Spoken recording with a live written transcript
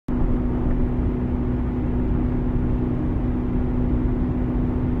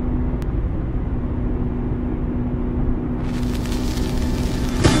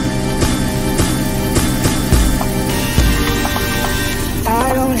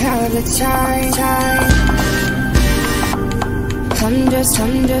have the time. I'm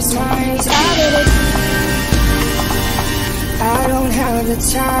just nice out of it. I don't have the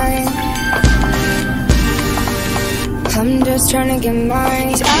time. I'm just trying to get mine.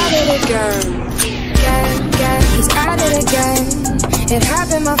 He's at it again. He's at it again. It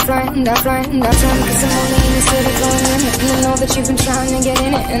happened, my friend. I turned cause I'm only in the city going in it. And I know that you've been trying to get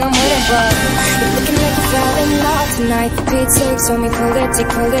in it, and I'm waiting, but you're looking like you fell in love tonight. For Pete's sake, so me pull it,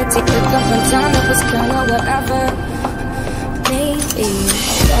 take it up and down. It was kinda whatever. Maybe,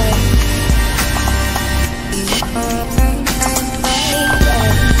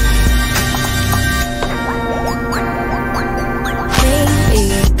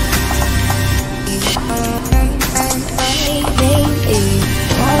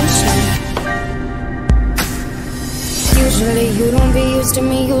 usually you don't be used to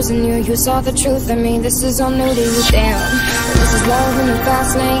me using you. You saw the truth in me. This is all new to you, damn. This is love in the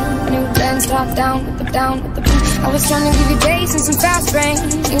fast lane. New Benz top down with the I was trying to give you days and some fast rain.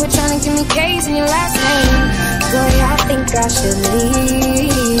 You were trying to give me K's in your last name. Boy, I think I should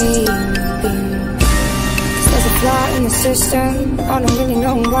leave. There's a flaw in the system. I don't really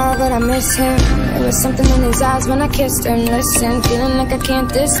know why, but I miss him. There was something in his eyes when I kissed him. Listen, feeling like I can't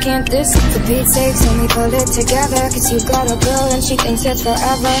this. For Pete's sake, so me pull it together. Cause you got a girl and she thinks it's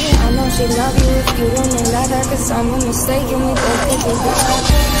forever. I know she'd love you if you wouldn't let her. Cause I'm a mistake and we both think we're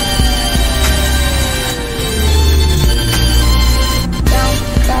good.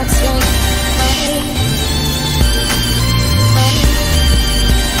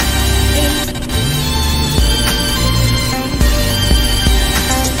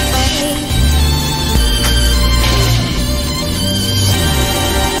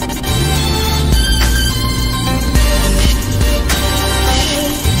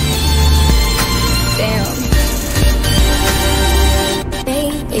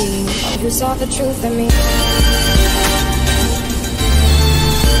 You saw the truth in me.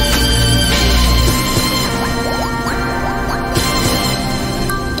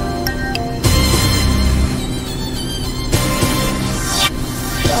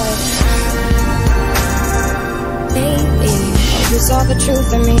 Baby, you saw the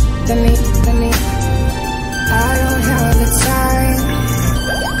truth in me. I don't have the time.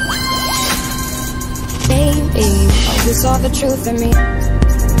 Baby, you saw the truth in me.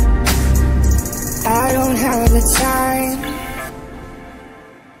 I don't have the time.